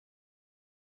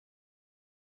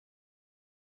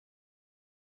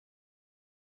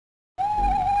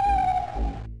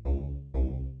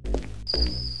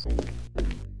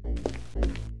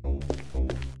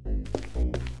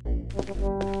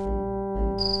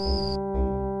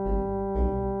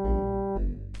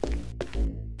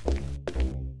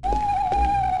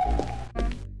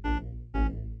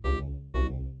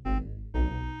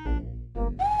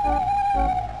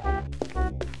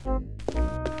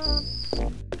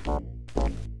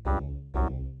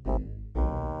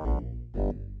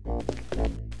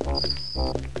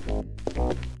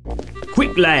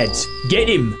Quick, lads, get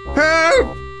him.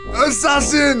 Help!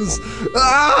 Assassins!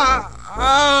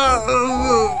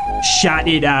 Shut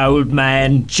it, old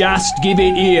man. Just give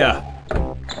it here.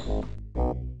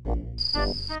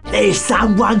 There's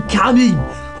someone coming!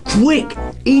 Quick,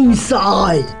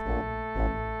 inside!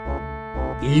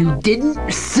 You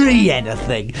didn't see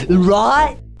anything,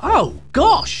 right? Oh,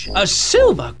 gosh, a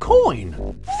silver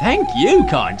coin. Thank you,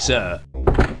 kind sir.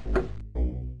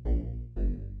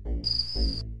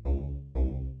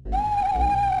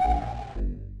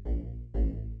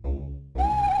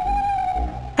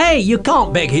 Hey, you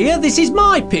can't beg here. This is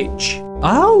my pitch.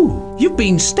 Oh, you've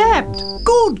been stabbed.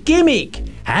 Good gimmick.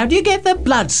 How do you get the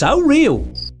blood so real?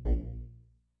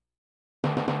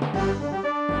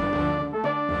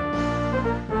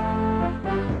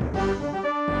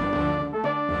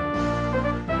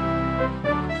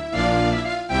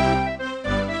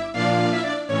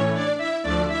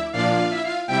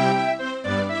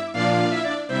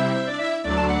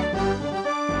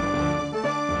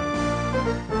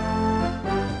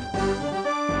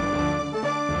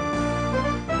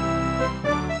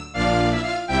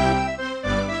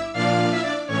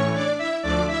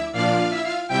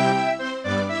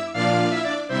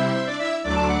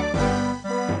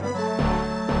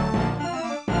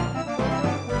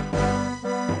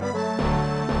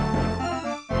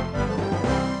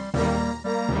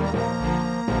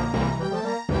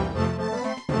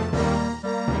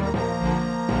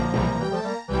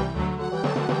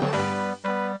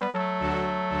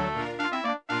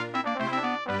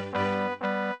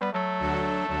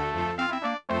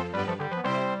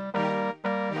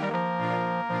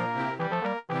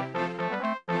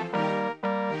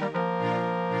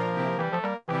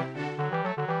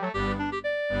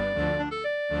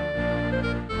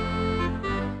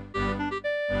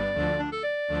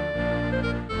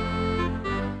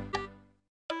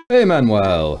 Hey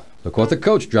Manuel, look what the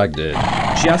coach dragged in.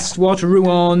 Just what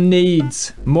Rouen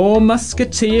needs. More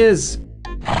musketeers.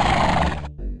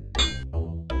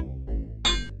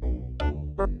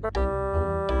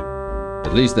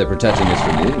 At least they're protecting us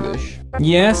from the English.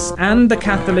 Yes, and the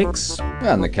Catholics.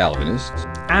 And the Calvinists.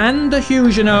 And the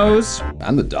Huguenots.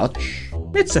 And the Dutch.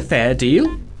 It's a fair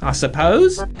deal, I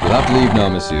suppose. You'll have to leave now,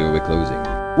 monsieur, we're closing.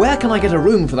 Where can I get a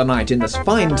room for the night in this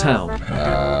fine town?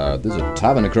 There's a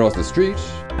tavern across the street.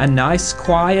 A nice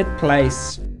quiet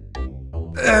place.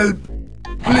 Help!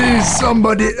 Please,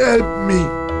 somebody help me!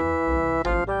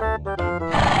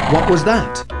 What was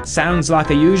that? Sounds like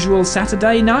a usual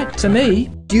Saturday night to me.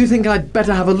 Do you think I'd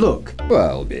better have a look?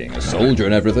 Well, being a soldier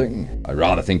and everything, I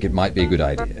rather think it might be a good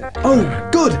idea. Oh,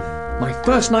 good! My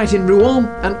first night in Rouen,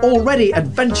 and already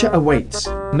adventure awaits.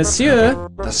 Monsieur.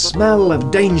 The smell of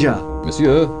danger.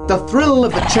 Monsieur. The thrill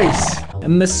of the chase.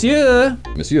 Monsieur.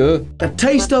 Monsieur. The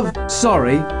taste of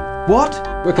sorry. What?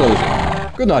 We're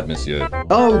closing. Good night, monsieur.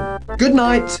 Oh, good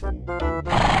night.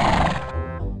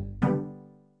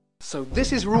 So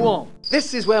this is Rouen.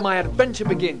 This is where my adventure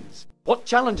begins. What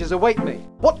challenges await me?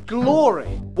 What glory?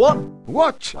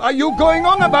 What are you going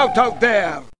on about out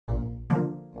there?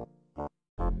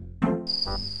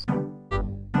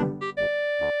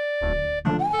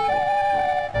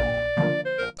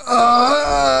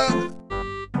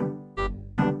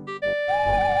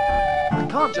 I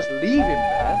can't just leave him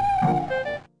there.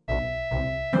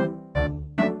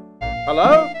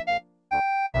 Hello?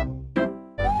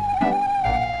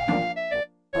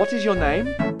 What is your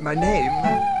name? My name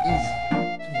is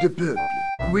De Peuple,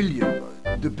 William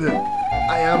De Peuple.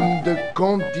 I am the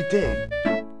Comte d'Ité.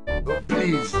 Oh,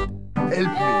 please,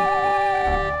 help me.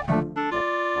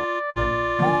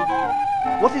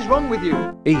 What is wrong with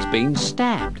you? He's been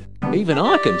stabbed. Even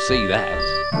I can see that.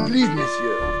 Please,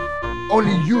 monsieur,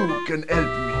 only you can help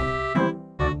me.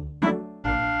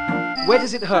 Where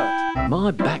does it hurt? My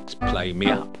back's playing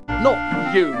me up.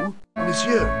 Not you.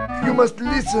 Monsieur, you must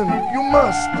listen. You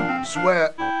must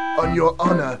swear on your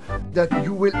honor that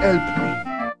you will help me.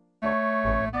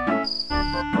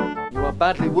 You are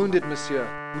badly wounded, monsieur.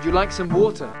 Would you like some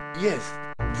water? Yes,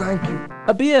 thank you.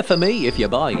 A beer for me if you're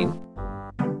buying.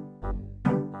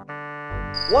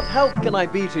 What help can I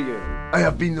be to you? I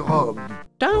have been robbed.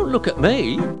 Don't look at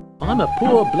me. I'm a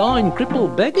poor blind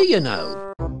crippled beggar, you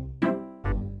know.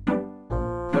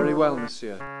 Very well,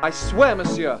 monsieur. I swear,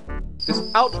 monsieur, this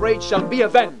outrage shall be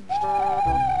avenged.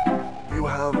 You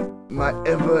have my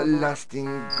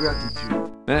everlasting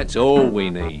gratitude. That's all we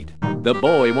need. The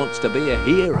boy wants to be a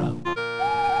hero.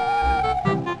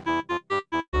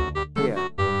 Here,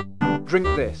 drink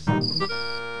this.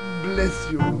 Bless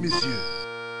you, monsieur.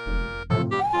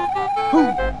 Who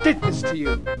did this to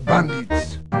you?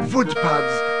 Bandits,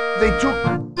 footpads, they took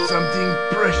something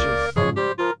precious.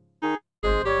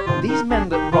 These men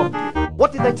that robbed you,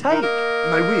 what did they take?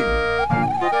 My will.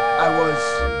 I was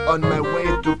on my way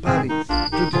to Paris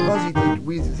to deposit it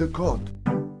with the court.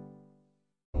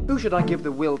 Who should I give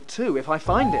the will to if I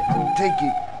find it? Take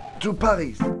it to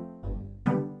Paris.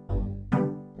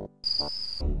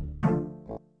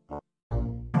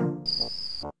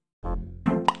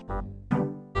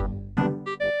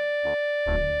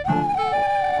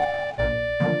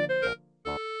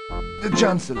 The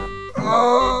Chancellor.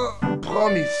 Oh,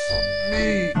 promise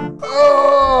me.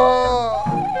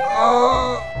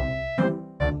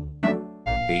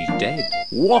 He's dead.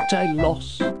 What a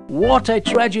loss. What a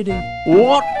tragedy.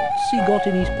 What's he got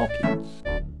in his pockets?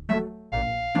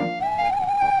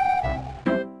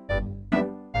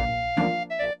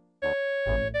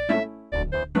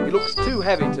 He looks too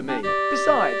heavy to me.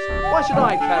 Besides, why should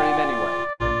I carry him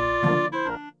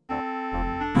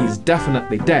anyway? He's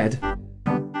definitely dead.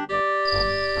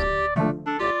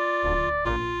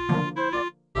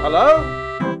 Hello?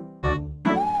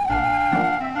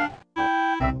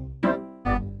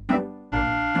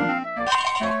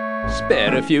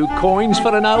 Spare a few coins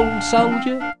for an old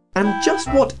soldier? And just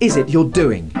what is it you're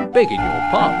doing? Begging your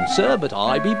pardon, sir, but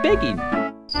I be begging.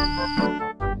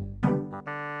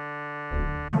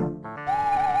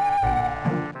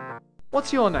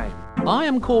 What's your name? I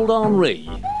am called Henri.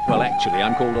 Well, actually,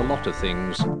 I'm called a lot of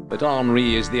things, but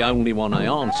Henri is the only one I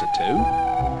answer to.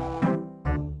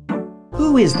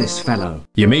 Who is this fellow?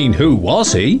 You mean who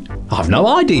was he? I've no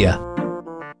idea.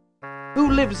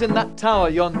 Who lives in that tower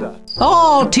yonder?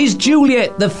 Oh, 'tis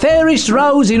Juliet, the fairest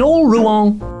rose in all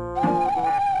Rouen.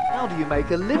 How do you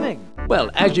make a living? Well,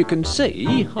 as you can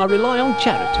see, I rely on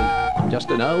charity. I'm just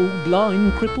an old,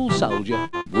 blind, crippled soldier,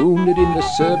 wounded in the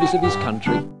service of his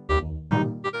country.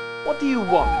 What do you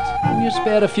want? Can you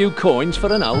spare a few coins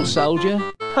for an old soldier?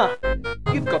 Ha!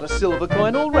 You've got a silver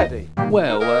coin already.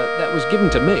 Well, that was given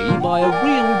to me by a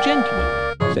real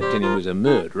gentleman, excepting he was a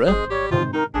murderer.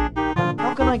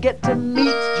 How can I get to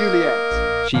meet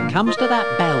Juliet? She comes to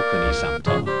that balcony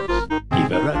sometimes.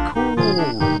 Give her a call.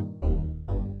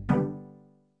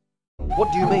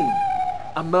 What do you mean?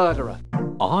 A murderer?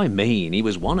 I mean, he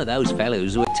was one of those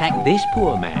fellows who attacked this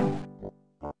poor man.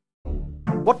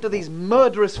 What do these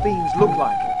murderous fiends look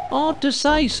like? Hard to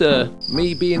say, sir,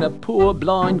 me being a poor,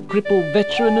 blind, crippled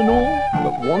veteran and all,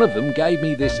 but one of them gave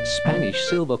me this Spanish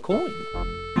silver coin.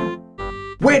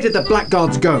 Where did the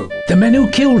blackguards go? The men who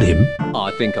killed him?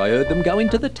 I think I heard them go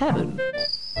into the tavern.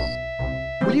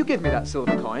 Will you give me that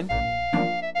silver coin?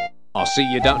 I see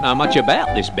you don't know much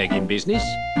about this begging business.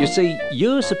 You see,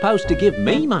 you're supposed to give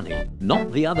me money,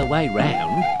 not the other way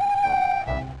round.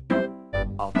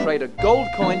 I'll trade a gold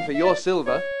coin for your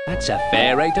silver. That's a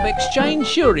fair rate of exchange,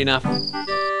 sure enough.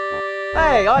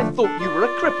 Hey, I thought you were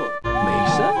a cripple. Me,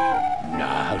 sir?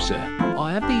 No, sir.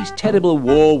 I have these terrible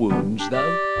war wounds,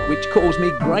 though, which cause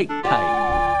me great pain.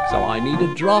 So I need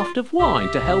a draught of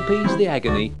wine to help ease the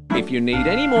agony. If you need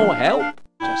any more help,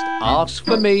 just ask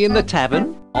for me in the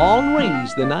tavern.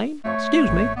 Henri's the name. Excuse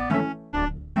me.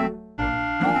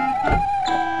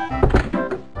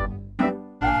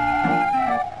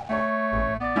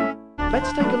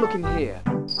 Let's take a look in here.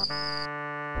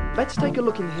 Let's take a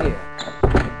look in here.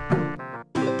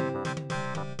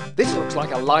 This looks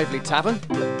like a lively tavern.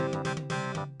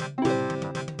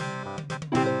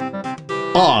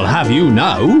 I'll have you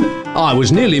know, I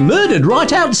was nearly murdered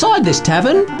right outside this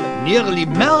tavern. Nearly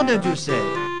murdered, you say?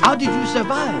 How did you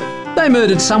survive? They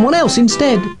murdered someone else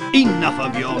instead. Enough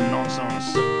of your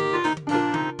nonsense.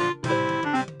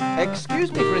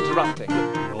 Excuse me for interrupting.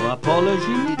 No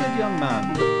apology needed, young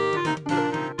man.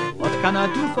 What can I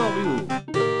do for you?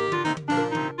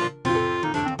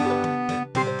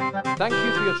 Thank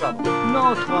you for your trouble.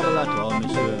 No trouble at all,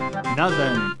 monsieur.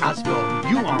 Nothing as for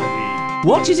you, Henri.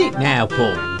 What is it now,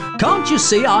 Paul? Can't you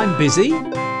see I'm busy?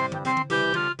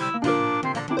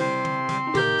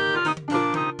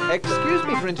 Excuse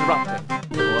me for interrupting.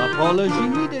 No apology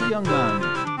needed, young man.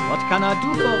 What can I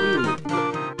do for you?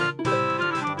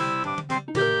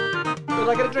 Could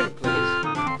I get a drink, please?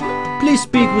 Please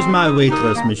speak with my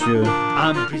waitress, monsieur.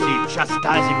 I'm busy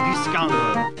chastising this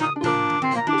scoundrel.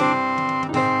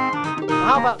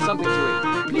 How about something to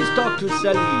eat? Please talk to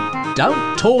Sally.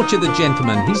 Don't torture the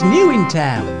gentleman, he's new in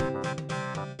town.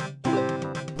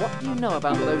 What do you know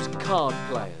about those card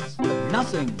players?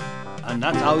 Nothing. And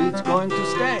that's how it's going to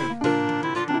stay.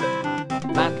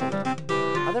 Landlord,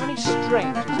 are there any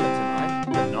strangers here tonight?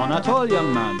 None at all,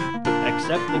 young man.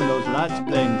 Excepting those lads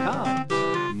playing cards.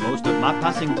 Most of my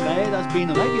passing trade has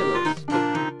been regulars.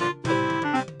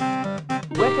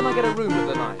 Where can I get a room for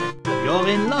the night? You're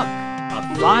in luck.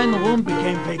 A fine room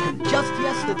became vacant just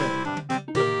yesterday.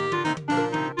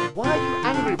 Why are you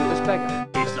angry with this beggar?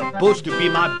 He's supposed to be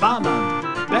my barman.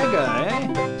 Beggar,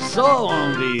 eh? So,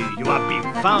 Henri, you have been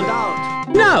found out.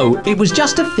 No, it was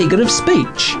just a figure of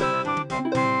speech.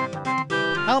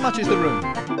 How much is the room?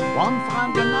 1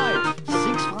 franc a night,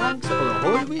 6 francs for the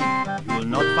whole week. You will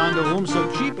not find a room so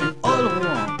cheap in all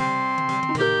Rouen.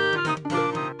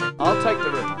 I'll take the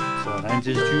room. The rent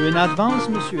is due in advance,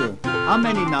 monsieur. How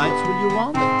many nights will you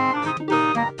want?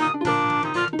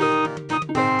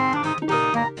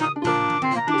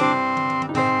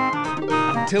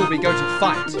 Until we go to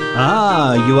fight.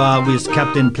 Ah, you are with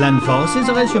Captain Planforce's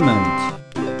regiment.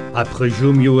 I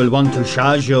presume you will want to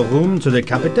charge your room to the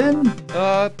captain?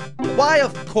 Why,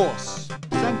 of course.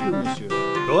 Thank you, monsieur.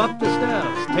 Go up the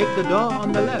stairs. Take the door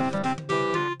on the left.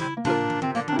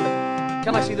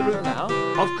 Can I see the room now?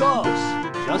 Of course.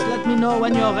 Just let me know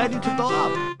when you're ready to go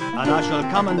up, and I shall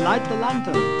come and light the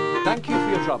lantern. Thank you for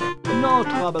your trouble. No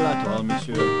trouble at all,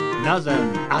 monsieur. Now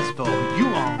then, as for you,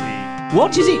 Henri.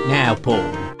 What is it now, Paul?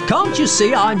 Can't you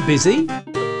see I'm busy? They're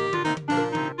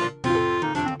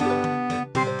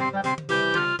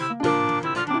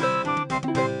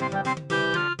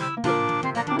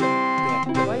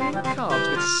playing cards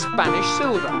with Spanish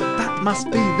silver. That must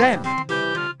be them.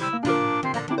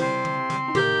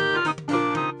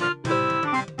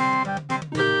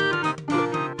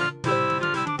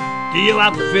 Do you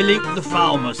have Philippe the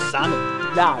farmer's son?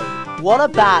 No. What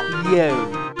about you?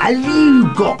 Have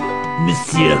you got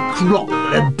Monsieur Croc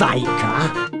the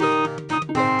baker?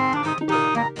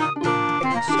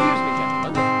 Excuse me,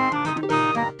 gentlemen.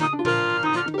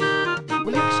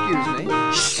 Will you excuse me?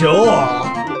 Sure.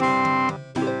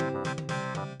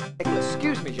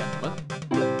 Excuse me, gentlemen.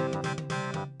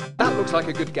 That looks like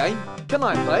a good game. Can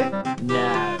I play?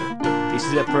 No, this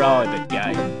is a private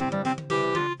game.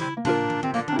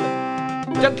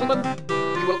 Gentlemen,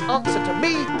 you will answer to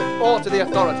me or to the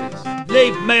authorities.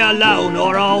 Leave me alone,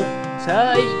 or I'll...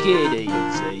 Take it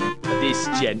easy. This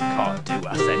gent can't do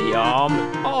us any harm.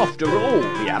 After all,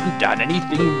 we haven't done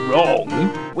anything wrong.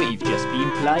 We've just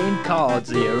been playing cards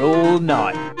here all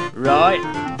night, right?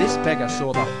 This beggar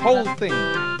saw the whole thing.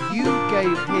 You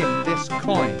gave him this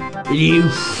coin. You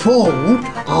fool!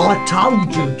 I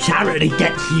told you charity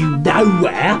gets you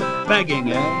nowhere.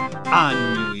 Begging, eh? I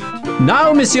knew it.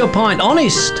 No, Monsieur Pint,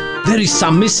 honest. There is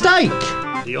some mistake.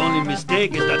 The only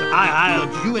mistake is that I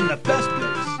hired you in the first place.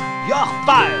 You're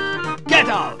fired. Get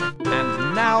out.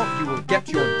 And now you will get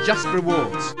your just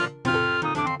rewards.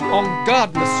 En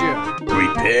garde, monsieur.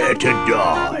 Prepare to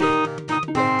die.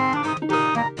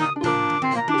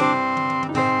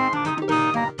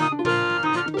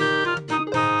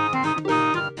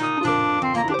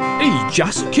 He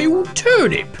just killed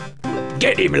Turnip.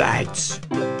 Get him, lads.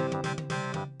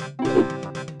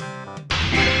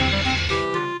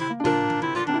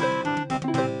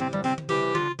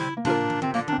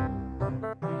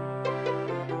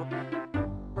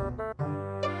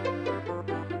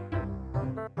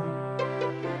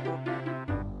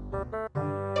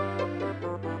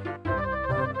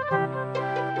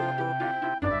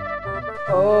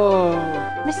 Oh.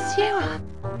 Monsieur,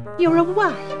 you're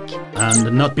awake.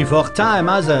 And not before time,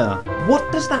 either.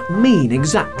 What does that mean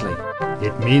exactly?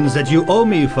 It means that you owe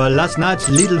me for last night's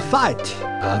little fight.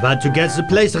 I've had to get the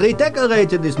place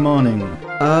redecorated this morning.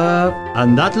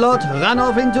 And that lot ran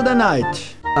off into the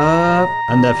night.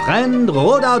 And a friend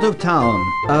rode out of town.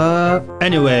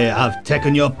 Anyway, I've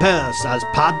taken your purse as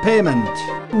part payment.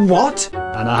 What?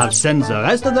 And I have sent the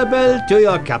rest of the bill to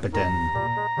your captain.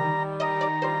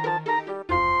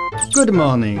 Good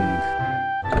morning.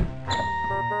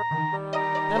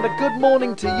 And a good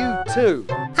morning to you too.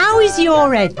 How is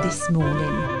your head this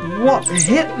morning? What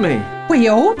hit me? We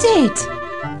all did.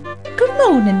 Good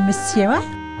morning, monsieur.